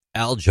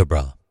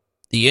Algebra,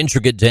 the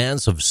intricate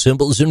dance of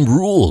symbols and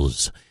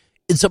rules.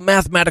 It's a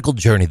mathematical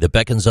journey that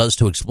beckons us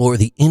to explore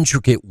the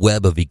intricate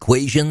web of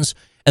equations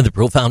and the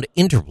profound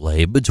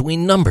interplay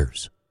between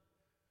numbers.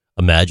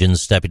 Imagine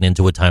stepping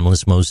into a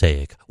timeless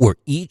mosaic where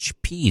each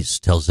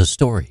piece tells a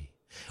story,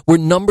 where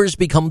numbers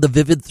become the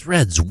vivid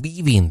threads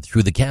weaving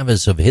through the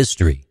canvas of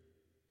history.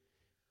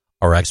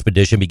 Our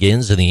expedition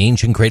begins in the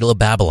ancient cradle of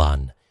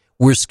Babylon,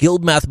 where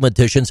skilled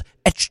mathematicians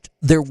etched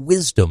their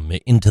wisdom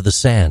into the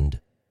sand.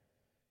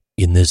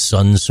 In this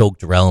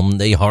sun-soaked realm,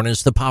 they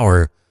harnessed the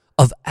power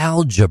of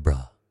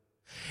algebra,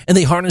 and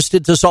they harnessed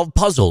it to solve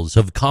puzzles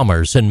of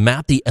commerce and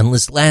map the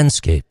endless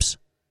landscapes.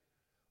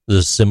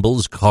 The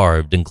symbols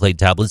carved in clay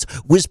tablets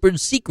whispered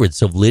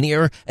secrets of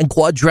linear and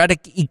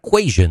quadratic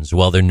equations,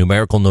 while their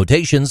numerical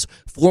notations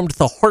formed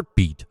the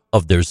heartbeat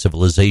of their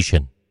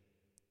civilization.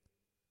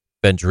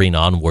 Venturing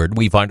onward,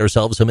 we find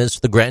ourselves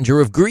amidst the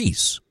grandeur of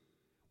Greece,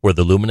 where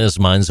the luminous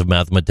minds of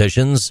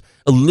mathematicians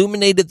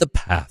illuminated the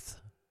path.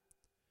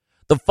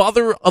 The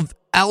father of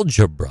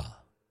algebra,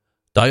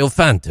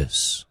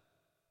 Diophantus,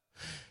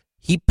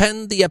 he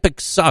penned the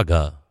epic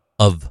saga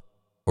of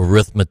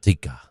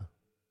Arithmetica.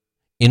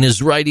 In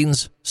his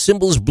writings,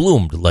 symbols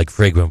bloomed like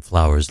fragrant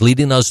flowers,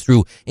 leading us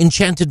through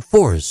enchanted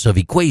forests of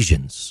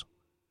equations.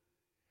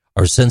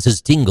 Our senses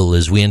tingle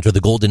as we enter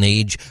the golden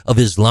age of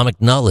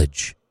Islamic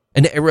knowledge,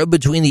 an era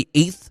between the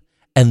 8th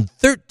and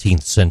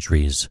 13th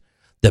centuries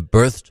that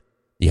birthed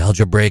the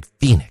algebraic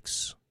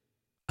phoenix,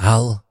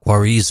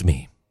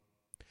 Al-Khwarizmi,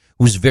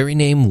 whose very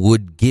name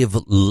would give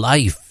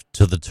life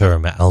to the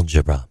term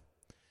algebra,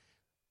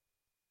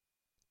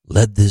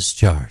 led this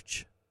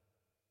charge.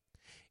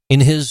 In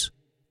his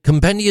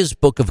compendious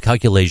book of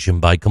calculation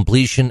by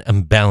completion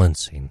and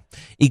balancing,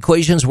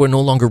 equations were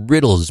no longer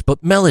riddles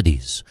but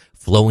melodies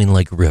flowing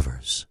like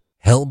rivers,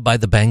 held by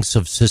the banks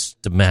of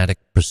systematic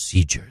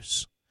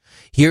procedures.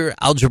 Here,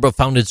 algebra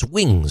found its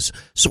wings,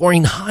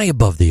 soaring high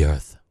above the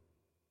earth.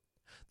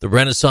 The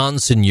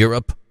Renaissance in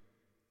Europe,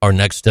 our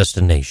next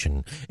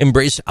destination,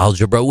 embraced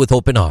algebra with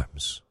open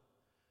arms.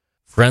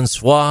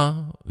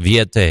 François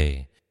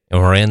Viète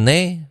and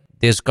René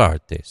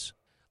Descartes,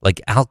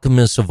 like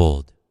alchemists of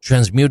old,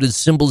 transmuted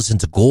symbols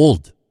into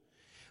gold.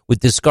 With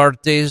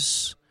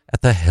Descartes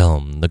at the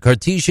helm, the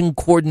Cartesian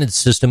coordinate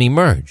system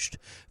emerged,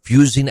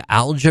 fusing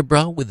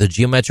algebra with the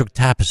geometric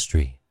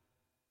tapestry.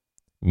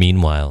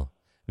 Meanwhile,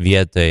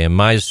 Viète, a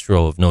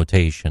maestro of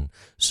notation,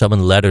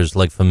 summoned letters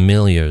like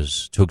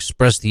familiars to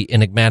express the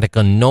enigmatic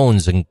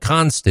unknowns and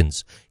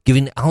constants,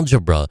 giving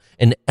algebra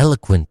an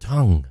eloquent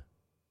tongue.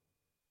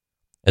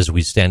 As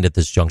we stand at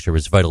this juncture,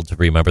 it's vital to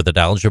remember that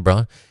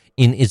algebra,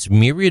 in its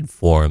myriad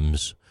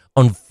forms,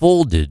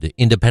 unfolded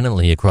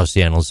independently across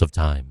the annals of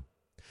time.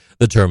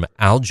 The term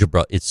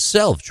algebra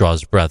itself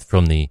draws breath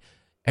from the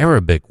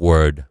Arabic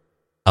word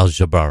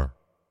al-jabr,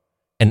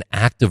 an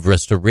act of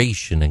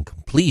restoration and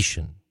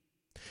completion,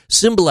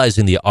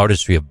 symbolizing the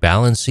artistry of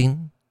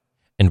balancing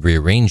and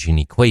rearranging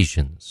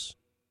equations.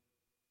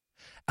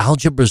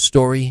 Algebra's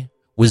story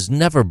was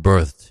never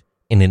birthed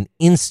in an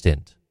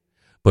instant,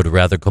 but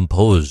rather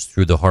composed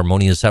through the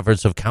harmonious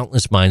efforts of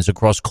countless minds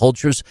across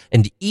cultures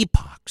and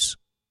epochs.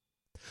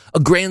 A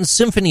grand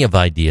symphony of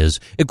ideas,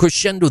 it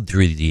crescendoed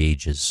through the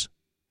ages,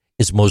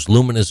 its most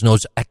luminous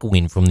notes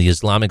echoing from the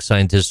Islamic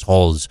scientists'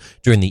 halls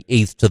during the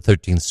 8th to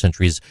 13th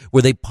centuries,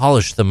 where they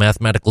polished the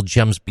mathematical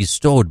gems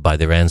bestowed by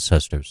their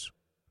ancestors.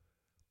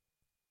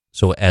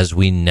 So as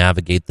we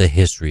navigate the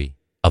history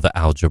of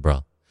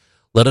algebra,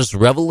 let us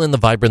revel in the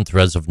vibrant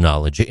threads of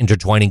knowledge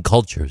intertwining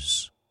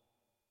cultures,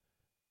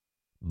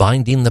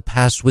 binding the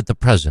past with the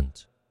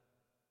present,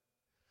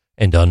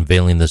 and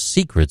unveiling the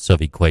secrets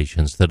of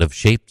equations that have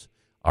shaped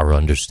our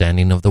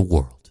understanding of the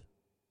world.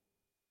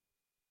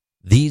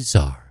 These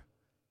are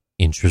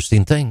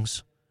Interesting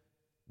Things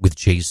with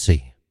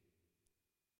JC.